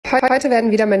Heute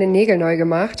werden wieder meine Nägel neu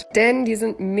gemacht, denn die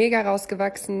sind mega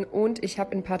rausgewachsen und ich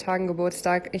habe in ein paar Tagen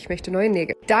Geburtstag. Ich möchte neue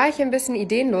Nägel. Da ich ein bisschen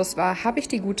ideenlos war, habe ich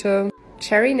die gute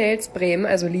Cherry Nails Bremen,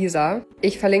 also Lisa,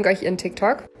 ich verlinke euch ihren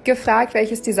TikTok, gefragt,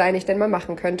 welches Design ich denn mal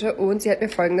machen könnte und sie hat mir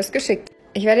folgendes geschickt.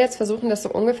 Ich werde jetzt versuchen, das so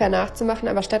ungefähr nachzumachen,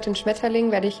 aber statt den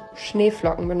Schmetterlingen werde ich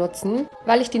Schneeflocken benutzen,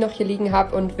 weil ich die noch hier liegen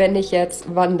habe und wenn nicht jetzt,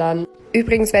 wann dann.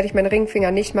 Übrigens werde ich meinen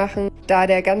Ringfinger nicht machen, da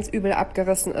der ganz übel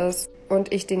abgerissen ist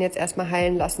und ich den jetzt erstmal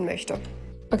heilen lassen möchte.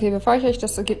 Okay, bevor ich euch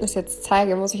das Ergebnis jetzt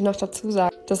zeige, muss ich noch dazu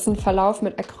sagen, dass ein Verlauf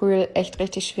mit Acryl echt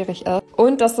richtig schwierig ist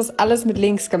und dass das alles mit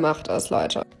links gemacht ist,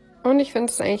 Leute. Und ich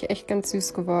finde es eigentlich echt ganz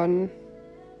süß geworden.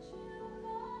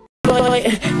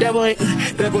 That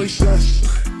boy sus.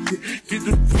 Get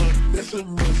the fuck, that's a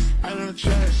must. I don't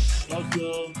trust.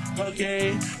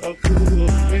 Okay, cool.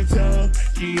 And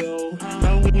Tokyo.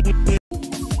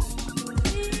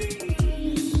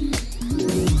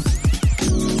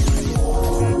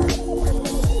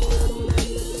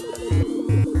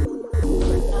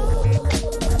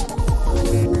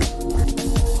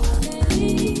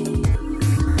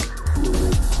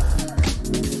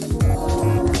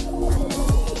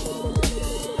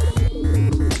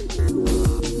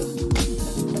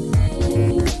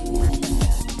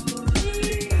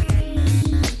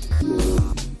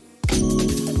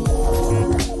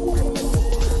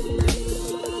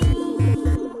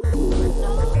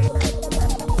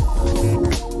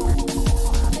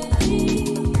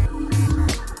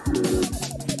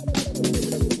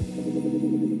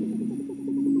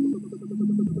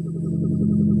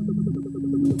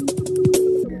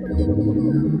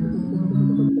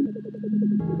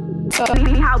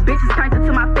 See how bitches turned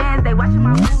into my fans. They watching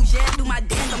my moves, yeah, do my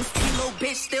dance. I'm a skinny little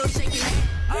bitch, still shaking.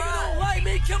 Nigga don't like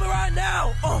me, kill me right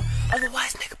now.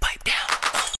 Otherwise, nigga, pipe down.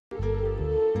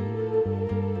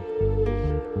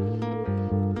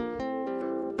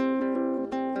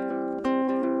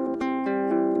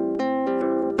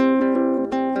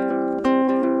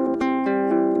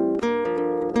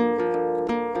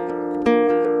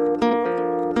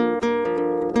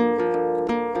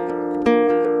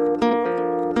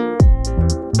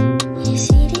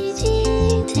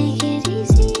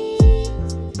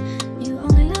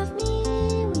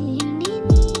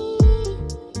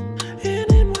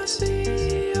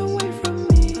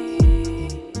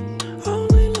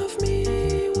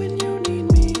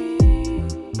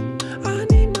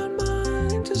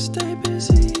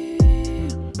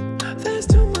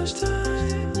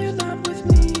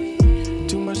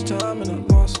 Time and I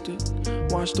lost it,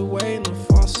 washed away in the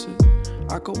faucet.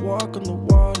 I could walk on the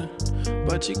water,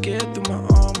 but you get through my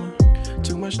armor.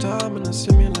 Too much time in a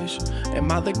simulation.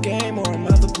 Am I the game or am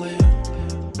I the player?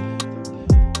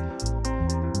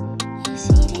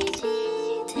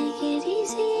 Take it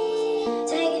easy.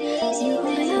 You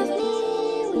only love me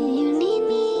when you need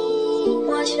me.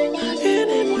 Want you to need me. And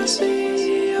NYC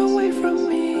away from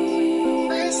me.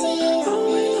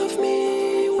 Only love me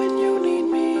when you need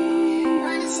me.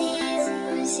 Wanna see you.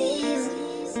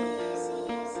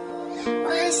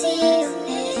 Wanna see you,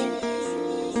 baby.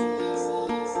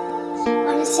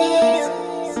 Wanna see you. Wanna see you.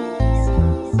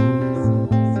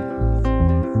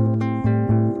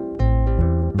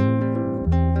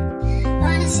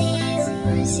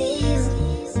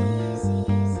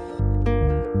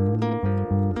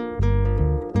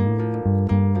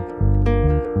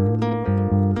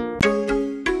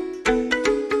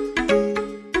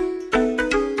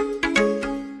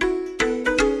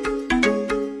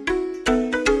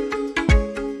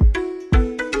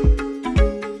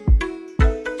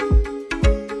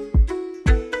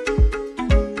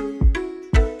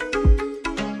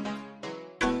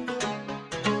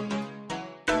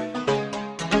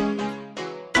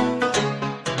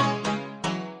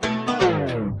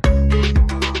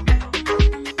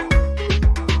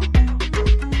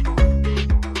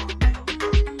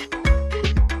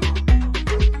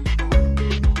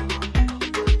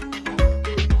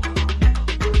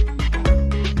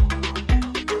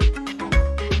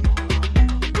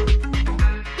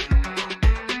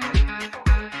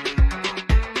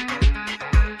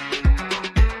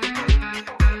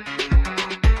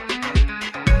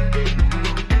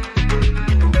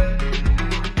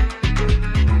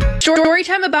 Story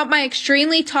time about my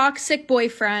extremely toxic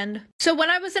boyfriend. So when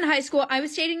I was in high school, I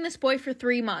was dating this boy for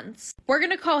 3 months. We're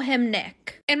gonna call him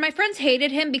Nick. And my friends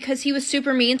hated him because he was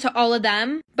super mean to all of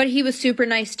them, but he was super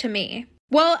nice to me.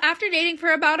 Well, after dating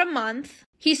for about a month,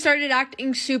 he started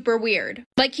acting super weird.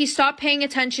 Like he stopped paying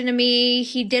attention to me,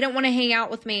 he didn't want to hang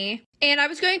out with me. And I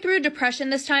was going through a depression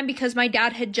this time because my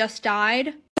dad had just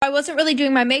died. I wasn't really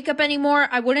doing my makeup anymore.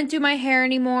 I wouldn't do my hair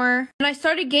anymore. And I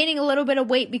started gaining a little bit of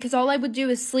weight because all I would do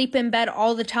is sleep in bed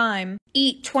all the time.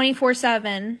 Eat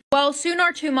 24/7. Well, soon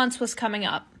our 2 months was coming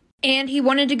up. And he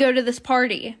wanted to go to this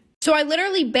party. So I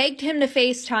literally begged him to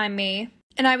FaceTime me.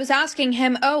 And I was asking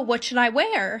him, oh, what should I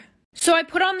wear? So I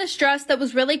put on this dress that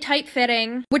was really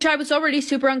tight-fitting, which I was already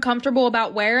super uncomfortable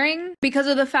about wearing because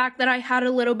of the fact that I had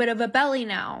a little bit of a belly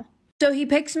now. So he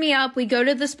picks me up, we go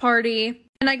to this party,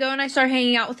 and I go and I start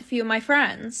hanging out with a few of my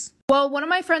friends. Well, one of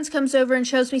my friends comes over and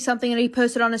shows me something that he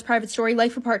posted on his private story,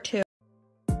 Life Apart 2.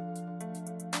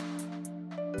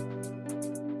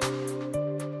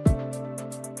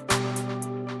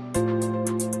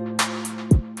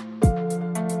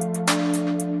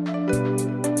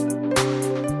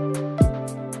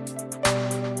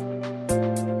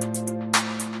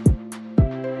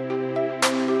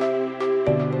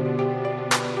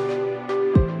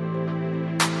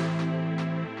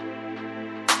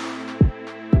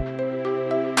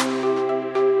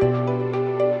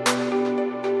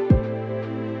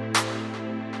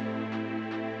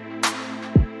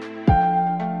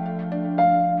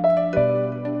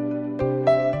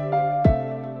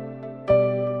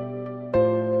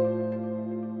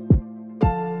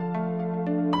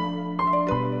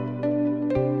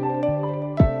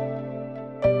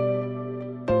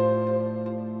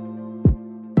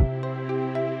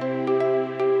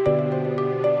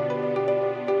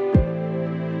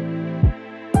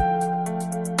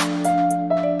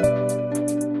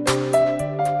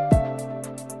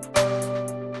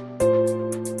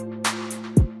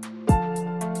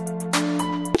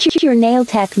 Your nail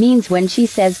tech means when she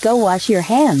says go wash your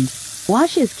hands.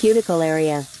 Wash his cuticle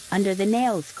area. Under the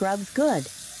nail scrubs good.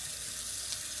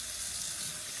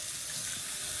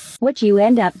 What you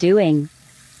end up doing?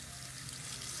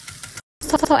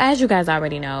 So as you guys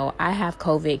already know, I have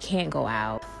COVID, can't go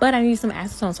out, but I need some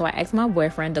acetone, so I asked my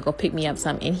boyfriend to go pick me up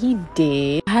some, and he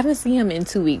did. I haven't seen him in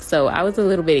 2 weeks, so I was a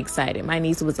little bit excited. My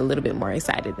niece was a little bit more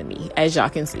excited than me, as y'all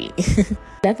can see.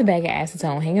 Left the bag of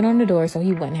acetone hanging on the door so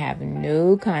he wouldn't have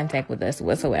no contact with us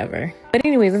whatsoever. But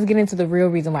anyways, let's get into the real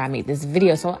reason why I made this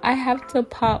video. So I have to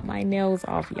pop my nails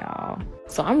off, y'all.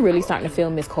 So I'm really starting to feel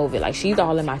Miss COVID. Like, she's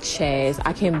all in my chest.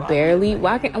 I can barely,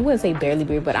 well, I wouldn't say barely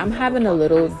breathe, but I'm having a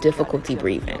little difficulty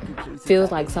breathing.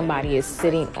 Feels like somebody is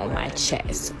sitting on my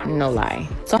chest. No lie.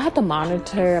 So I have to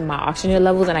monitor my oxygen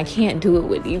levels, and I can't do it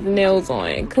with these nails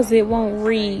on because it won't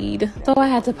read. So I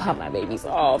had to pop my babies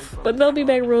off. But they'll be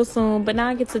back real soon. But now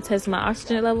I get to test my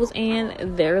oxygen levels,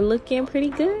 and they're looking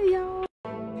pretty good, y'all.